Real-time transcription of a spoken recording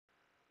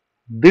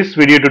This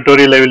video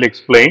tutorial I will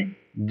explain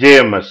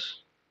JMS.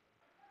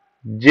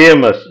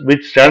 JMS,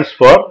 which stands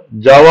for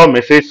Java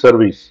Message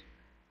Service,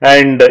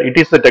 and it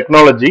is a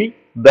technology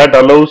that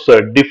allows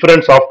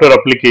different software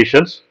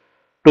applications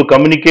to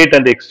communicate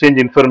and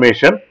exchange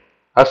information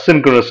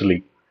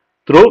asynchronously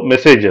through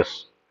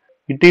messages.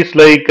 It is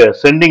like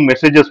sending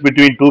messages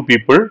between two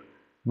people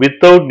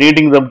without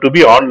needing them to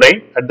be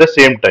online at the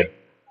same time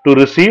to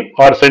receive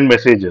or send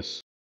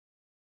messages.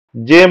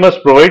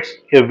 JMS provides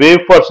a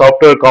way for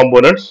software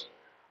components,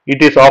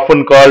 it is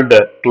often called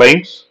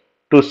clients,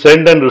 to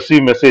send and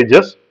receive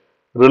messages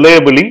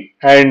reliably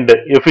and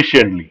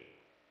efficiently.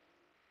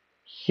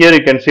 Here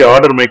you can see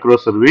order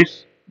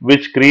microservice,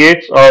 which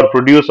creates or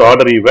produce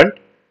order event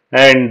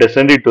and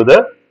send it to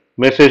the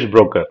message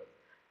broker.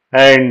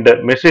 And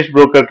message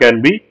broker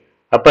can be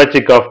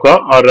Apache Kafka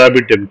or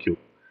RabbitMQ.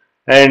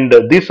 And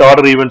these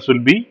order events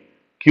will be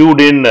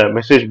queued in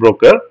message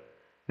broker,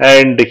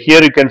 and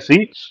here you can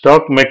see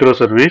stock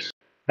microservice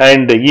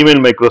and email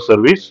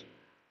microservice,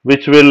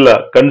 which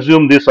will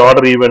consume these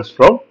order events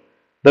from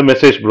the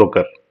message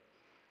broker.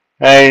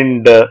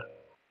 And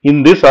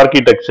in this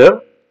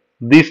architecture,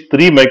 these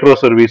three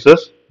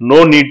microservices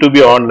no need to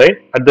be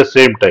online at the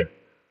same time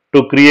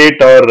to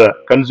create or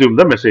consume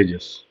the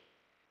messages.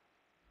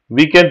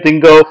 We can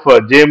think of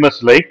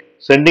JMS like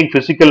sending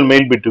physical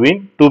mail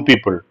between two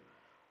people.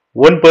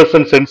 One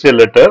person sends a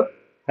letter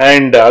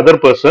and the other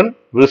person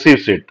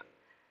receives it.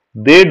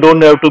 They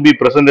don't have to be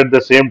present at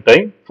the same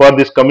time for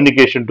this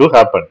communication to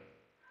happen.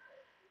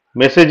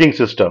 Messaging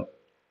system.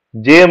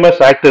 JMS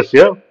acts as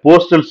a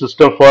postal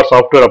system for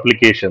software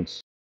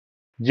applications.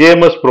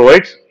 JMS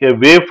provides a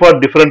way for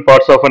different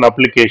parts of an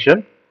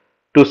application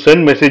to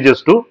send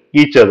messages to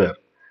each other,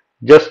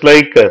 just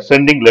like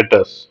sending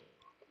letters.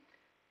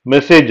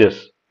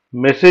 Messages.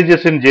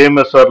 Messages in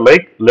JMS are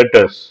like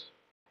letters.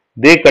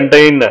 They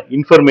contain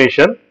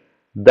information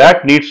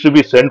that needs to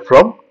be sent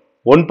from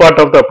one part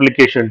of the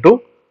application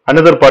to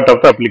another part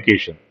of the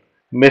application.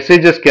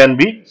 Messages can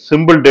be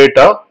simple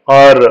data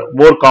or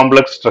more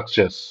complex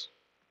structures.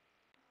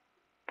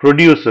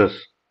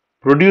 Producers.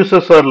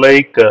 Producers are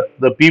like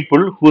the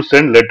people who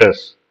send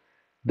letters.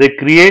 They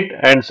create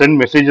and send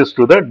messages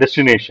to the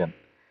destination.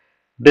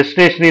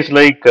 Destination is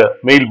like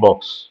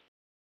mailbox.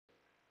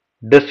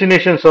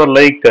 Destinations are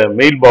like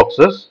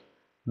mailboxes.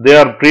 They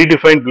are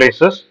predefined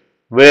places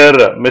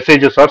where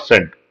messages are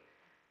sent.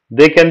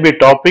 They can be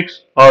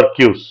topics or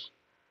queues.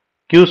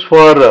 Queues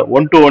for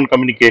one-to-one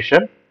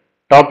communication,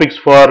 topics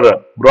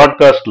for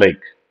broadcast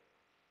like.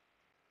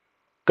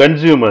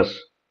 Consumers.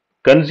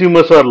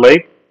 Consumers are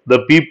like the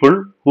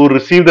people who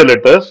receive the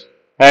letters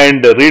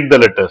and read the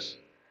letters.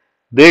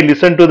 They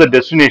listen to the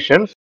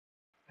destinations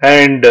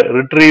and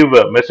retrieve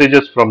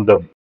messages from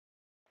them.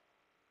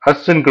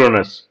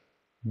 Asynchronous.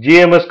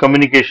 GMS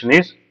communication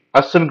is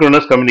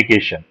asynchronous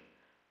communication,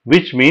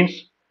 which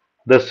means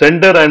the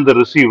sender and the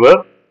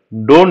receiver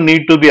don't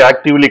need to be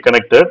actively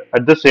connected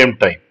at the same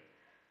time.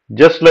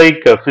 Just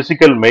like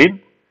physical mail,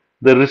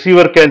 the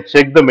receiver can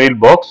check the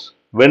mailbox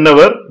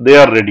whenever they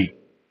are ready.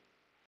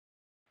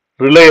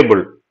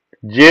 Reliable.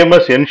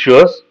 JMS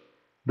ensures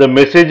the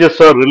messages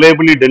are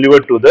reliably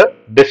delivered to the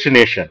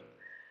destination.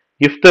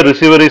 If the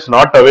receiver is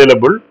not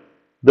available,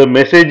 the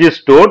message is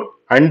stored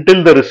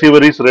until the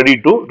receiver is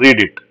ready to read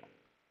it.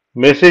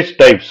 Message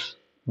types.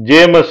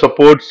 JMS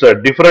supports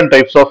different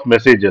types of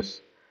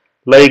messages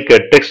like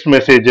text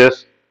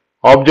messages,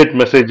 object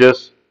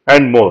messages,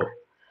 and more.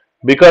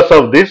 Because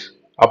of this,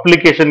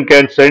 application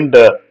can send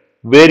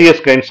various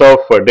kinds of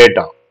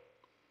data.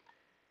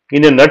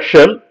 In a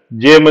nutshell,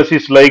 JMS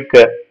is like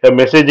a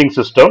messaging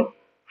system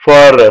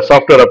for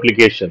software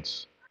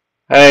applications,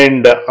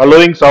 and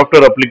allowing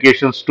software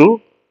applications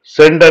to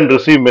send and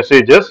receive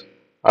messages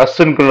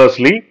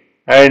asynchronously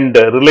and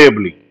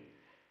reliably,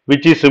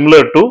 which is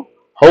similar to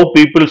how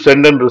people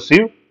send and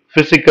receive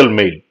physical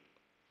mail.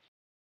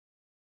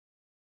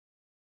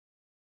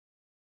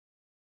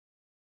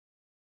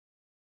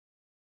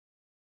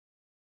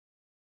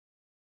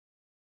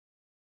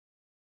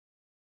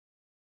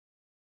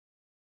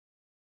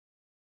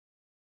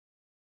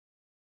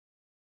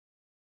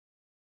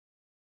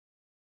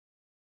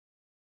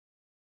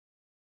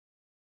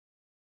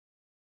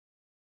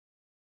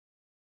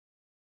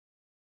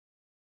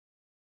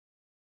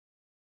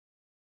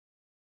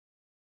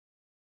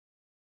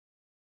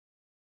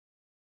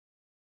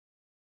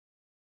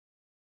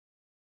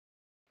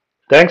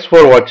 Thanks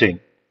for watching.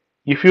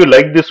 If you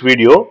like this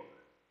video,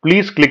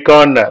 please click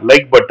on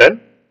like button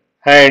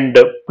and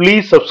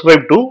please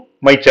subscribe to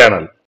my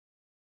channel.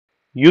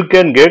 You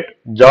can get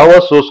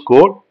Java source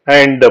code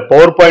and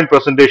PowerPoint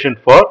presentation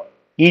for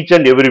each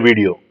and every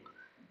video.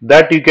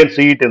 That you can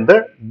see it in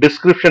the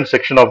description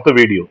section of the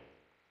video.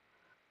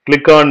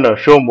 Click on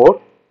show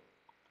more,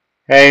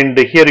 and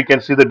here you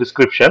can see the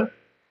description,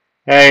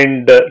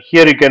 and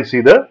here you can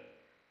see the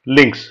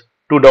links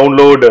to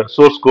download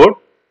source code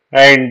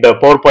and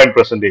PowerPoint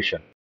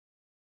presentation.